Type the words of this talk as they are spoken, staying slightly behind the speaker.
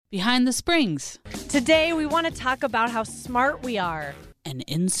Behind the Springs. Today, we want to talk about how smart we are. An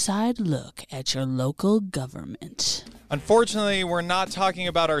inside look at your local government. Unfortunately, we're not talking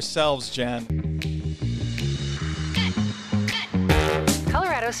about ourselves, Jen.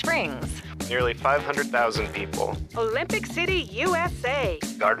 Colorado Springs. Nearly 500,000 people. Olympic City, USA.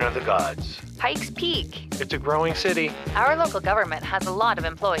 Garden of the Gods. Pikes Peak. It's a growing city. Our local government has a lot of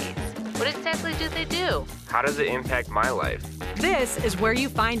employees. What exactly do they do? How does it impact my life? This is where you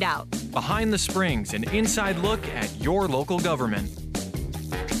find out. Behind the Springs, an inside look at your local government.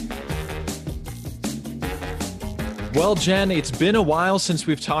 Well, Jen, it's been a while since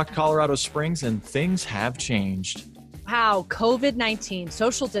we've talked Colorado Springs, and things have changed. Wow, COVID-19,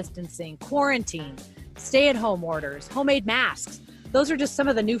 social distancing, quarantine, stay-at-home orders, homemade masks. Those are just some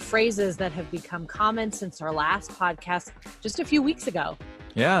of the new phrases that have become common since our last podcast just a few weeks ago.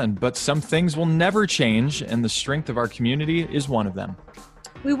 Yeah, but some things will never change, and the strength of our community is one of them.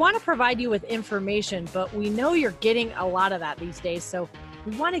 We want to provide you with information, but we know you're getting a lot of that these days, so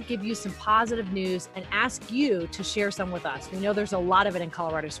we want to give you some positive news and ask you to share some with us. We know there's a lot of it in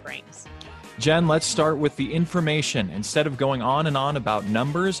Colorado Springs. Jen, let's start with the information. Instead of going on and on about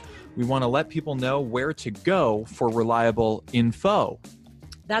numbers, we want to let people know where to go for reliable info.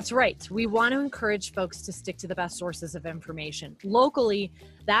 That's right. We want to encourage folks to stick to the best sources of information. Locally,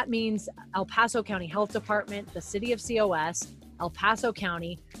 that means El Paso County Health Department, the City of COS, El Paso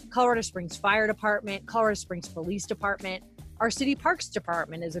County, Colorado Springs Fire Department, Colorado Springs Police Department. Our City Parks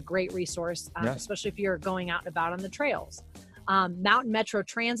Department is a great resource, especially if you're going out and about on the trails. Mountain Metro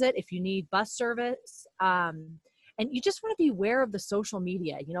Transit, if you need bus service. And you just want to be aware of the social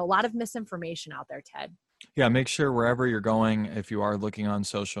media. You know, a lot of misinformation out there, Ted. Yeah, make sure wherever you're going, if you are looking on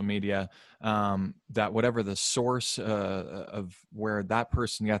social media, that whatever the source of where that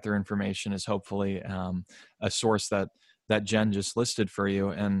person got their information is hopefully a source that Jen just listed for you.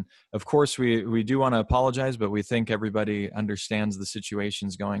 And of course, we do want to apologize, but we think everybody understands the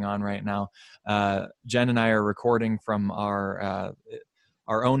situations going on right now. Jen and I are recording from our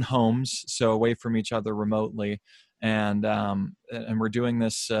own homes, so away from each other remotely. And we're doing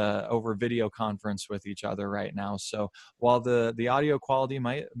this over video conference with each other right now. So while the audio quality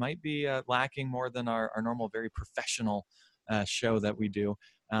might be lacking more than our normal, very professional show that we do,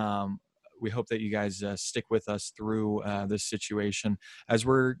 we hope that you guys stick with us through this situation as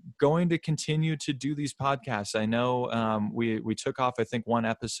we're going to continue to do these podcasts. I know we took off, I think, one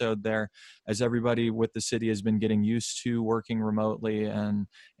episode there as everybody with the city has been getting used to working remotely and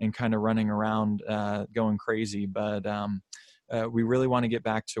kind of running around going crazy. But we really want to get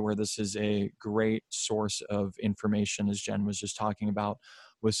back to where this is a great source of information, as Jen was just talking about,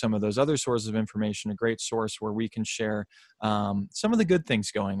 with some of those other sources of information, a great source where we can share some of the good things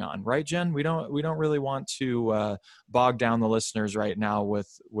going on, right, Jen? We don't really want to bog down the listeners right now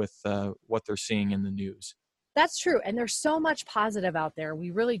with what they're seeing in the news. That's true. And there's so much positive out there. We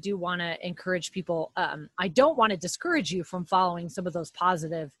really do want to encourage people. I don't want to discourage you from following some of those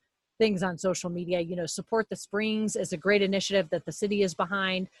positive things on social media. You know, Support the Springs is a great initiative that the city is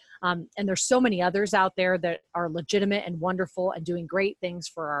behind. And there's so many others out there that are legitimate and wonderful and doing great things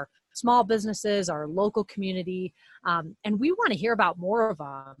for our small businesses, our local community. And we want to hear about more of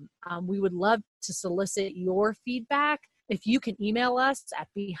them. We would love to solicit your feedback. If you can email us at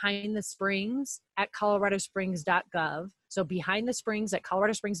behindthesprings@coloradosprings.gov. So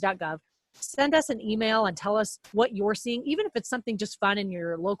behindthesprings@coloradosprings.gov. Send us an email and tell us what you're seeing, even if it's something just fun in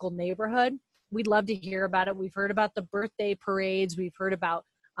your local neighborhood. We'd love to hear about it. We've heard about the birthday parades. We've heard about,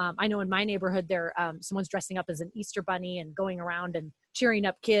 I know in my neighborhood there, someone's dressing up as an Easter bunny and going around and cheering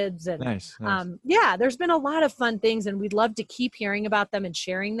up kids. And Nice. yeah, there's been a lot of fun things, and we'd love to keep hearing about them and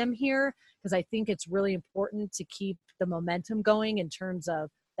sharing them here, because I think it's really important to keep the momentum going in terms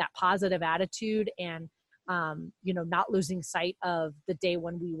of that positive attitude and not losing sight of the day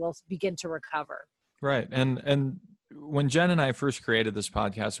when we will begin to recover. Right. And when Jen and I first created this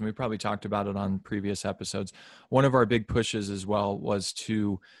podcast, and we probably talked about it on previous episodes, one of our big pushes as well was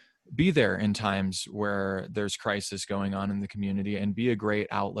to be there in times where there's crisis going on in the community and be a great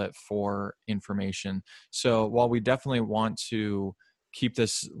outlet for information. So while we definitely want to keep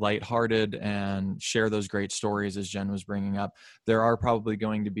this lighthearted and share those great stories, as Jen was bringing up, there are probably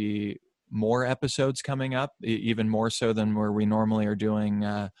going to be more episodes coming up, even more so than where we normally are doing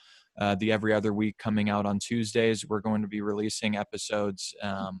the every other week coming out on Tuesdays. We're going to be releasing episodes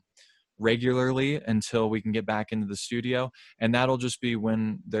regularly until we can get back into the studio, and that'll just be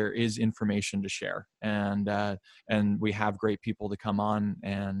when there is information to share, and we have great people to come on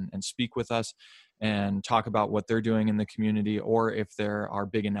and speak with us. and talk about what they're doing in the community, or if there are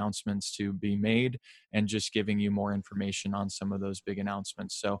big announcements to be made, and just giving you more information on some of those big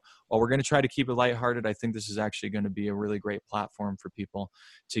announcements. So while we're going to try to keep it lighthearted, I think this is actually going to be a really great platform for people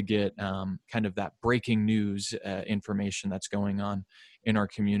to get kind of that breaking news information that's going on in our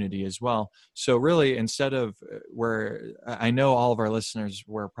community as well. So really, instead of where I know all of our listeners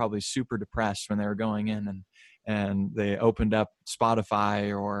were probably super depressed when they were going in and they opened up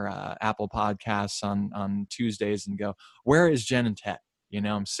Spotify or Apple Podcasts on Tuesdays and go, where is Jen and Ted?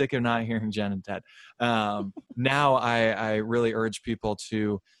 I'm sick of not hearing Jen and Ted. Now I really urge people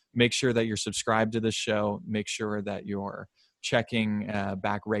to make sure that you're subscribed to this show, make sure that you're checking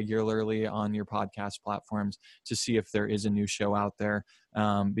back regularly on your podcast platforms to see if there is a new show out there.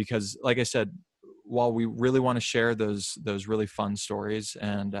 Because like I said, while we really want to share those really fun stories,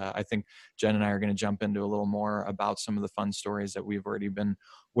 and I think Jen and I are going to jump into a little more about some of the fun stories that we've already been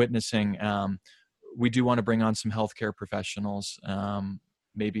witnessing, we do want to bring on some healthcare professionals,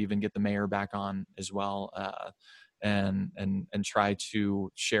 maybe even get the mayor back on as well, and try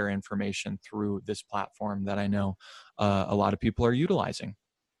to share information through this platform that I know a lot of people are utilizing.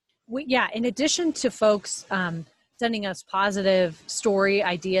 In addition to folks sending us positive story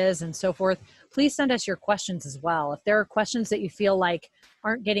ideas and so forth, please send us your questions as well. If there are questions that you feel like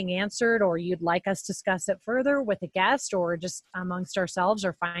aren't getting answered, or you'd like us to discuss it further with a guest or just amongst ourselves,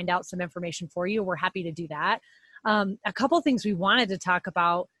 or find out some information for you, we're happy to do that. A couple of things we wanted to talk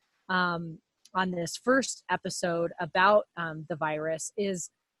about on this first episode about the virus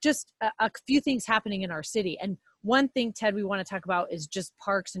is just a few things happening in our city. And one thing, Ted, we want to talk about is just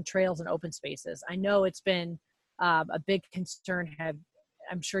parks and trails and open spaces. I know it's been a big concern.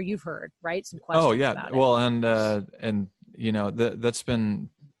 I'm sure you've heard, right? Some questions. Oh yeah. About well, and that's been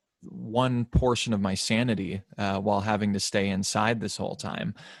one portion of my sanity while having to stay inside this whole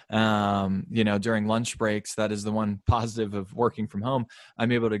time. During lunch breaks, that is the one positive of working from home.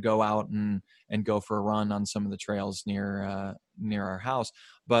 I'm able to go out and go for a run on some of the trails near our house.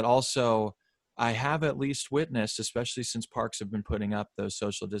 But also, I have at least witnessed, especially since parks have been putting up those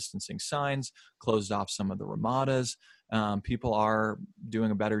social distancing signs, closed off some of the ramadas. People are doing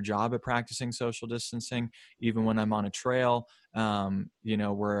a better job at practicing social distancing. Even when I'm on a trail,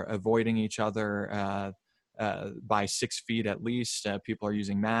 we're avoiding each other by 6 feet at least. People are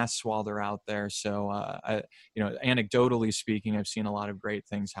using masks while they're out there. So, anecdotally speaking, I've seen a lot of great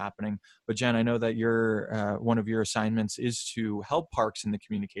things happening. But Jen, I know that one of your assignments is to help parks in the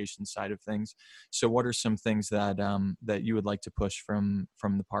communication side of things. So what are some things that you would like to push from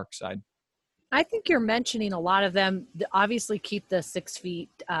the park side? I think you're mentioning a lot of them. Obviously, keep the 6 feet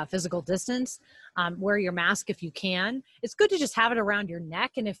physical distance. Wear your mask if you can. It's good to just have it around your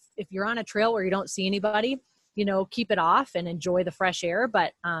neck. And if you're on a trail where you don't see anybody, keep it off and enjoy the fresh air.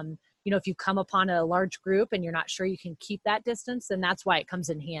 But, if you come upon a large group and you're not sure you can keep that distance, then that's why it comes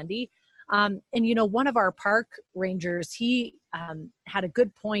in handy. And one of our park rangers, he had a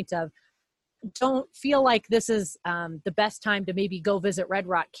good point of, don't feel like this is the best time to maybe go visit Red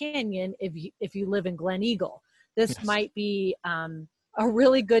Rock Canyon if you live in Glen Eagle. This yes. might be a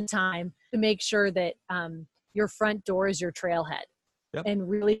really good time to make sure that your front door is your trailhead. Yep. And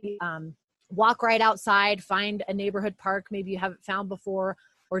really walk right outside, find a neighborhood park maybe you haven't found before,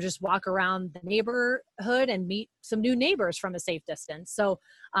 or just walk around the neighborhood and meet some new neighbors from a safe distance. So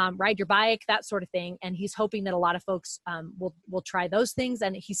ride your bike, that sort of thing. And he's hoping that a lot of folks will try those things,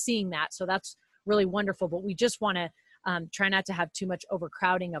 and he's seeing that. So that's really wonderful. But we just want to try not to have too much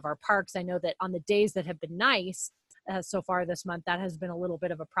overcrowding of our parks. I know that on the days that have been nice so far this month, that has been a little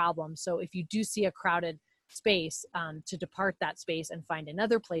bit of a problem. So if you do see a crowded space, to depart that space and find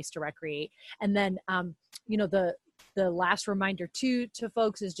another place to recreate. And then, the last reminder to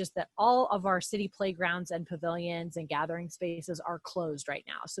folks is just that all of our city playgrounds and pavilions and gathering spaces are closed right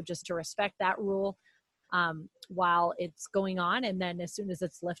now. So just to respect that rule while it's going on. And then as soon as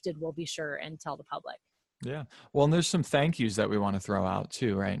it's lifted, we'll be sure and tell the public. Yeah. Well, and there's some thank yous that we want to throw out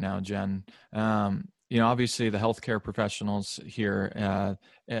too right now, Jen. Obviously the healthcare professionals here,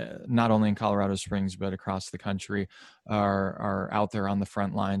 not only in Colorado Springs, but across the country are out there on the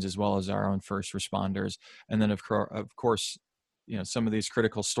front lines, as well as our own first responders. And then of course, some of these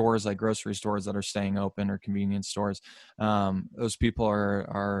critical stores like grocery stores that are staying open, or convenience stores, those people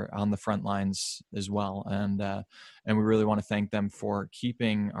are on the front lines as well. And we really want to thank them for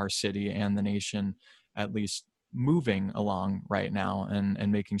keeping our city and the nation at least moving along right now,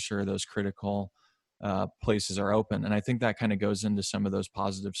 and making sure those critical places are open. And I think that kind of goes into some of those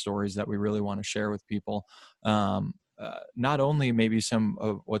positive stories that we really want to share with people. Not only maybe some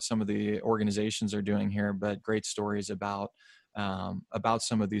of what some of the organizations are doing here, but great stories about about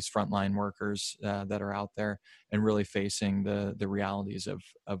some of these frontline workers that are out there and really facing the realities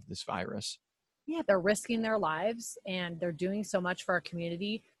of this virus. Yeah, they're risking their lives and they're doing so much for our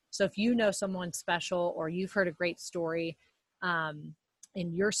community. So if you know someone special or you've heard a great story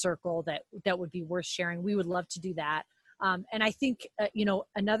in your circle that would be worth sharing, we would love to do that. And I think,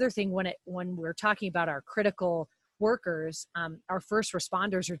 another thing when we're talking about our critical workers, our first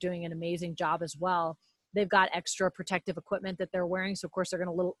responders are doing an amazing job as well. They've got extra protective equipment that they're wearing. So of course they're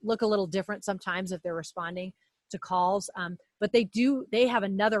going to look a little different sometimes if they're responding to calls. But they have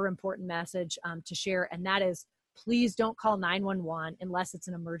another important message to share. And that is, please don't call 911 unless it's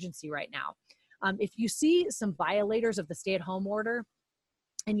an emergency right now. If you see some violators of the stay-at-home order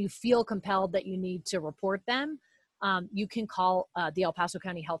and you feel compelled that you need to report them, you can call the El Paso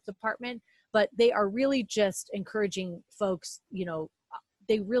County Health Department. But they are really just encouraging folks,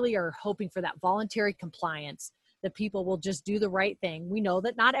 they really are hoping for that voluntary compliance, that people will just do the right thing. We know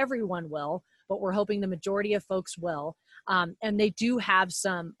that not everyone will, but we're hoping the majority of folks will. And they do have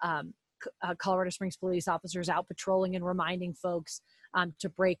some Colorado Springs police officers out patrolling and reminding folks to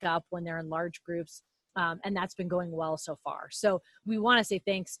break up when they're in large groups. And that's been going well so far. So we want to say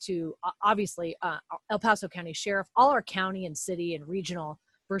thanks to, obviously, El Paso County Sheriff, all our county and city and regional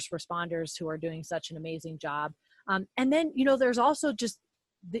first responders who are doing such an amazing job. And then, there's also just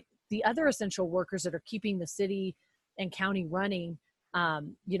the other essential workers that are keeping the city and county running,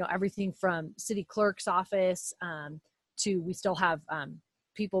 everything from city clerk's office to we still have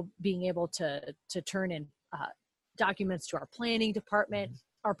people being able to turn in documents to our planning department.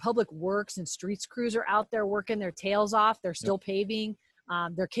 Our public works and streets crews are out there working their tails off. They're still paving.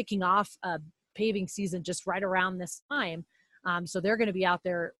 They're kicking off paving season just right around this time. So they're going to be out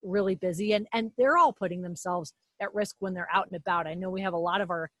there really busy, and they're all putting themselves at risk when they're out and about. I know we have a lot of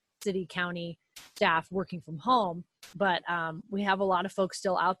our city, county staff working from home, but we have a lot of folks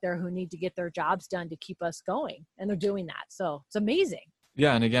still out there who need to get their jobs done to keep us going, and they're doing that. So it's amazing.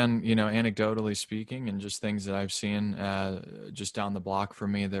 Yeah. And again, anecdotally speaking and just things that I've seen just down the block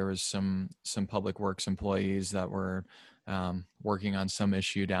from me, there was some public works employees that were working on some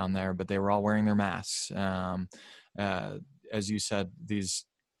issue down there, but they were all wearing their masks. As you said, these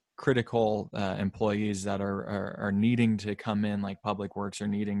critical employees that are needing to come in, like public works, are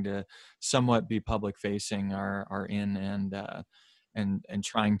needing to somewhat be public facing, are in and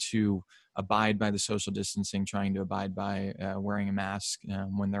trying to abide by the social distancing, trying to abide by wearing a mask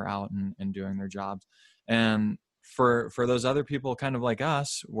when they're out and doing their jobs. And for those other people, kind of like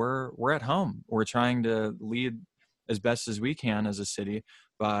us, we're at home. We're trying to lead as best as we can as a city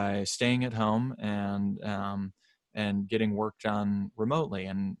by staying at home and getting work done remotely.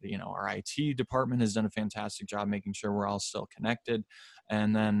 And, our IT department has done a fantastic job making sure we're all still connected.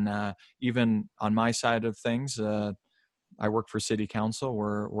 And then even on my side of things, I work for city council.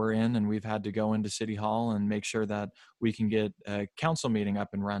 We're in, and we've had to go into city hall and make sure that we can get a council meeting up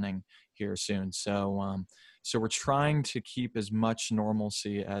and running here soon. So we're trying to keep as much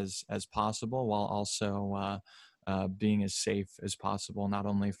normalcy as possible, while also being as safe as possible, not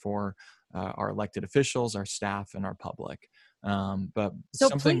only for our elected officials, our staff, and our public. But so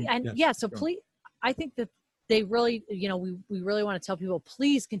something, please, I think that they really, we really want to tell people,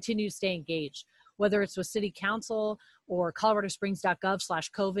 please continue to stay engaged, whether it's with city council or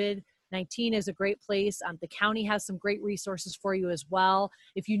coloradosprings.gov/COVID-19 is a great place. The county has some great resources for you as well.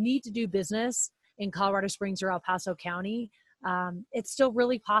 If you need to do business in Colorado Springs or El Paso County, it's still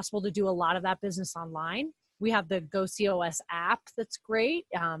really possible to do a lot of that business online. We have the GoCOS app that's great.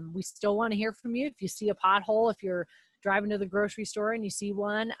 We still want to hear from you. If you see a pothole, if you're driving to the grocery store and you see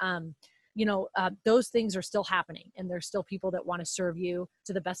one, those things are still happening, and there's still people that want to serve you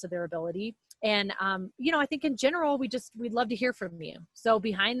to the best of their ability. And, I think in general, we'd love to hear from you. So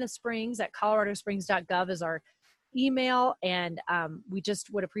behindthesprings@coloradosprings.gov is our email. And we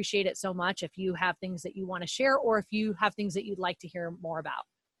just would appreciate it so much if you have things that you want to share, or if you have things that you'd like to hear more about.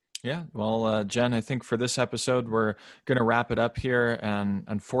 Yeah. Well, Jen, I think for this episode, we're going to wrap it up here. And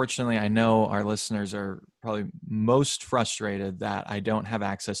unfortunately, I know our listeners are probably most frustrated that I don't have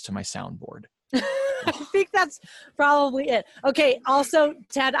access to my soundboard. I think that's probably it. Okay. Also,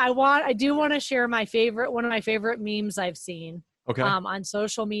 Ted, I do want to share one of my favorite memes I've seen on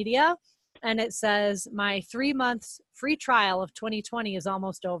social media. And it says, my 3 months free trial of 2020 is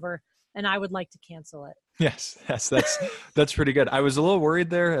almost over, and I would like to cancel it. Yes, that's pretty good. I was a little worried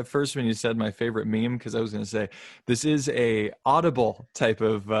there at first when you said my favorite meme, because I was going to say this is a audible type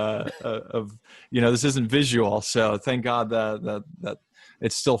of this isn't visual. So thank God that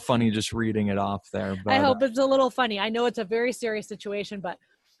it's still funny just reading it off there. But I hope it's a little funny. I know it's a very serious situation, but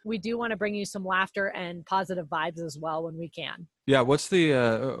we do want to bring you some laughter and positive vibes as well when we can. Yeah. What's the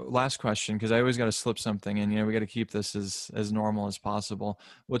last question? Because I always got to slip something in. We got to keep this as normal as possible.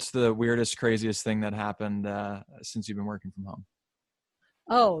 What's the weirdest, craziest thing that happened since you've been working from home?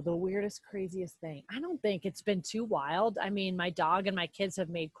 Oh, the weirdest, craziest thing. I don't think it's been too wild. I mean, my dog and my kids have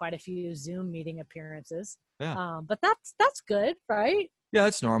made quite a few Zoom meeting appearances. Yeah. But that's good, right? Yeah,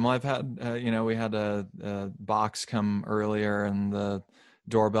 it's normal. I've had, we had a box come earlier and the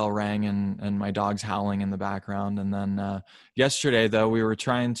doorbell rang and my dog's howling in the background. And then yesterday, though, we were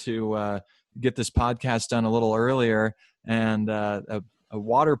trying to get this podcast done a little earlier, and a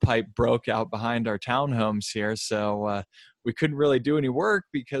water pipe broke out behind our townhomes here. So we couldn't really do any work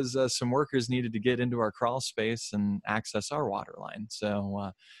because some workers needed to get into our crawl space and access our water line.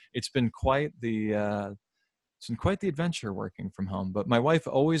 So it's been quite the adventure working from home. But my wife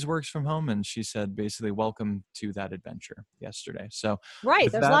always works from home, and she said basically welcome to that adventure yesterday. So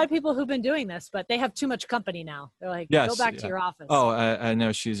right, there's a lot of people who've been doing this, but they have too much company now. They're like, yes, go back to your office. Oh, I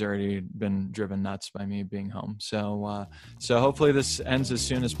know she's already been driven nuts by me being home. So hopefully this ends as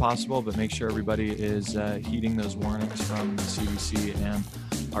soon as possible, but make sure everybody is heeding those warnings from the CDC and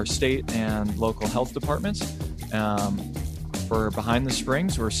our state and local health departments. For Behind the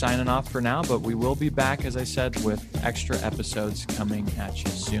Springs, we're signing off for now, but we will be back, as I said, with extra episodes coming at you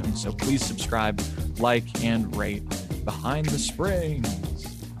soon. So please subscribe, like, and rate Behind the Springs.